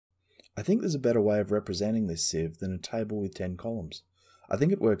I think there's a better way of representing this sieve than a table with 10 columns. I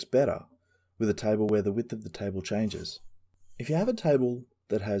think it works better with a table where the width of the table changes. If you have a table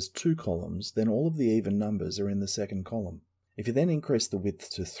that has 2 columns, then all of the even numbers are in the second column. If you then increase the width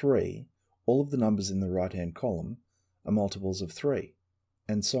to 3, all of the numbers in the right-hand column are multiples of 3,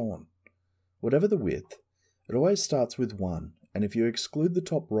 and so on. Whatever the width, it always starts with 1, and if you exclude the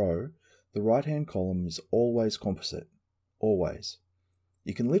top row, the right-hand column is always composite. Always.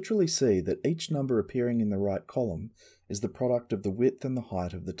 You can literally see that each number appearing in the right column is the product of the width and the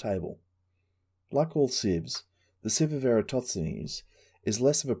height of the table. Like all sieves, the Sieve of Eratosthenes is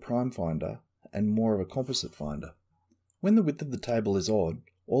less of a prime finder and more of a composite finder. When the width of the table is odd,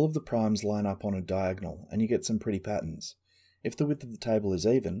 all of the primes line up on a diagonal and you get some pretty patterns. If the width of the table is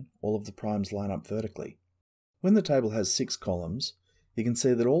even, all of the primes line up vertically. When the table has 6 columns, you can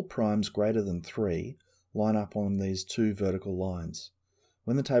see that all primes greater than 3 line up on these 2 vertical lines.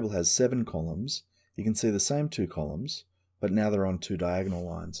 When the table has 7 columns, you can see the same 2 columns, but now they're on 2 diagonal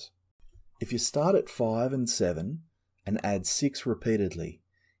lines. If you start at 5 and 7 and add 6 repeatedly,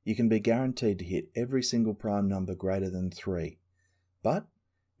 you can be guaranteed to hit every single prime number greater than 3. But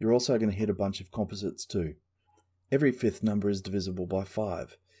you're also going to hit a bunch of composites too. Every 5th number is divisible by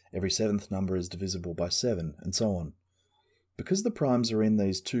 5, every 7th number is divisible by 7, and so on. Because the primes are in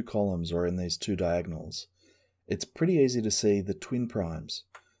these 2 columns or in these 2 diagonals, it's pretty easy to see the twin primes.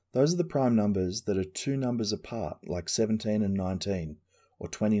 Those are the prime numbers that are 2 numbers apart, like 17 and 19, or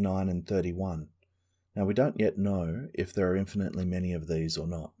 29 and 31. Now we don't yet know if there are infinitely many of these or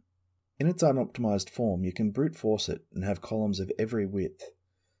not. In its unoptimized form, you can brute force it and have columns of every width,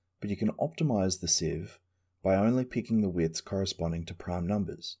 but you can optimize the sieve by only picking the widths corresponding to prime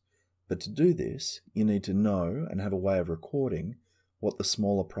numbers. But to do this, you need to know and have a way of recording what the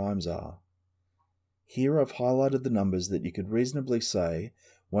smaller primes are. Here I've highlighted the numbers that you could reasonably say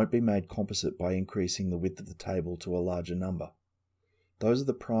won't be made composite by increasing the width of the table to a larger number. Those are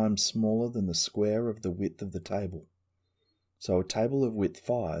the primes smaller than the square of the width of the table. So a table of width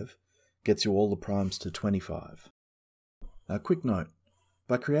 5 gets you all the primes to 25. Now, quick note.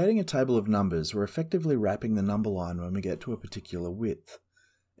 By creating a table of numbers, we're effectively wrapping the number line when we get to a particular width.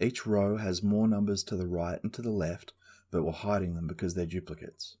 Each row has more numbers to the right and to the left, but we're hiding them because they're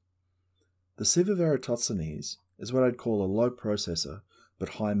duplicates. The Sieve of Eratosthenes is what I'd call a low processor but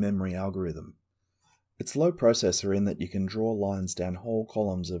high memory algorithm. It's low processor in that you can draw lines down whole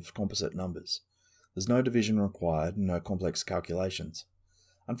columns of composite numbers. There's no division required and no complex calculations.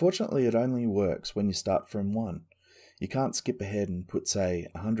 Unfortunately, it only works when you start from 1. You can't skip ahead and put, say,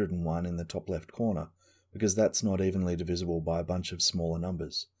 101 in the top left corner, because that's not evenly divisible by a bunch of smaller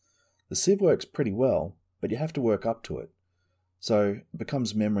numbers. The sieve works pretty well, but you have to work up to it. So it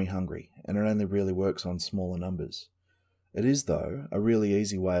becomes memory hungry, and it only really works on smaller numbers. It is, though, a really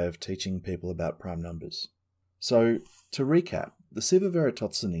easy way of teaching people about prime numbers. So, to recap, the Sieve of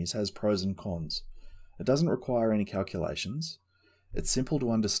Eratosthenes has pros and cons. It doesn't require any calculations, it's simple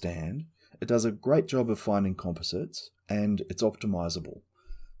to understand, it does a great job of finding composites, and it's optimizable.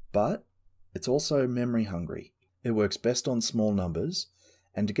 But it's also memory hungry. It works best on small numbers,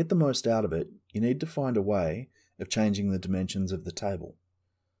 and to get the most out of it, you need to find a way of changing the dimensions of the table.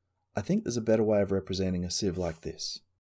 I think there's a better way of representing a sieve like this.